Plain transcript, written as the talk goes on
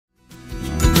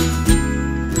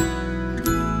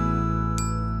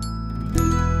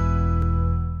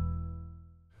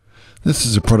This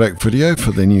is a product video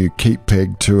for the new Keep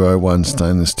Peg 201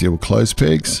 stainless steel clothes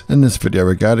pegs. In this video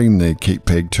regarding the Keep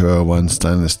Peg 201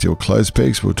 stainless steel clothes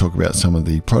pegs, we'll talk about some of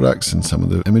the products and some of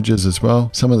the images as well,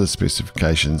 some of the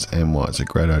specifications and why it's a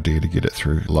great idea to get it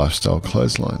through Lifestyle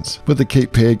Clotheslines. With the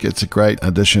Keep Peg, it's a great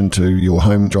addition to your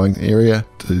home drying area.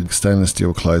 The stainless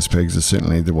steel clothes pegs are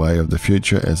certainly the way of the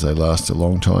future as they last a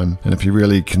long time, and if you're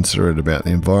really considerate about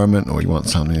the environment or you want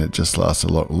something that just lasts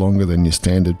a lot longer than your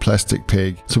standard plastic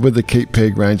peg. So with the Keep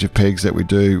Peg range of pegs that we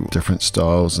do, different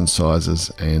styles and sizes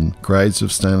and grades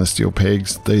of stainless steel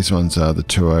pegs. These ones are the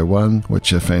 201,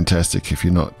 which are fantastic if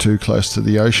you're not too close to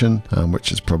the ocean,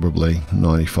 which is probably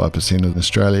 95% of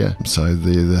Australia. So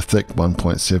they're the thick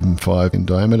 1.75 in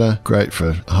diameter, great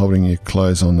for holding your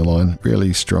clothes on the line,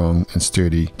 really strong and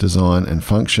sturdy design and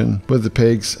function. With the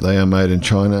pegs, they are made in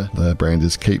China. The brand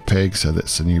is Keep Peg, so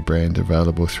that's a new brand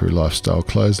available through Lifestyle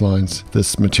Clotheslines.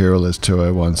 This material is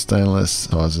 201 stainless,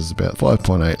 size is about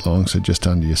 5.8 long, so just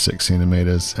under your 6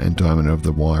 centimeters, and diameter of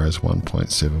the wire is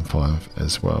 1.75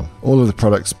 as well. All of the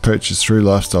products purchased through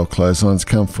Lifestyle Clotheslines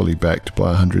come fully backed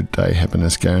by a 100-day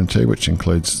happiness guarantee, which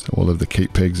includes all of the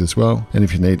Keep Pegs as well. And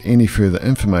if you need any further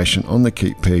information on the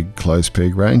Keep Peg clothes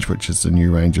peg range, which is the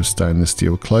new range of stainless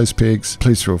steel clothes pegs,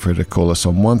 please feel free to call us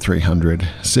on 1300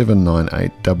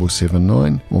 798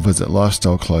 779 or visit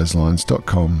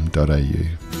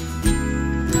lifestyleclotheslines.com.au.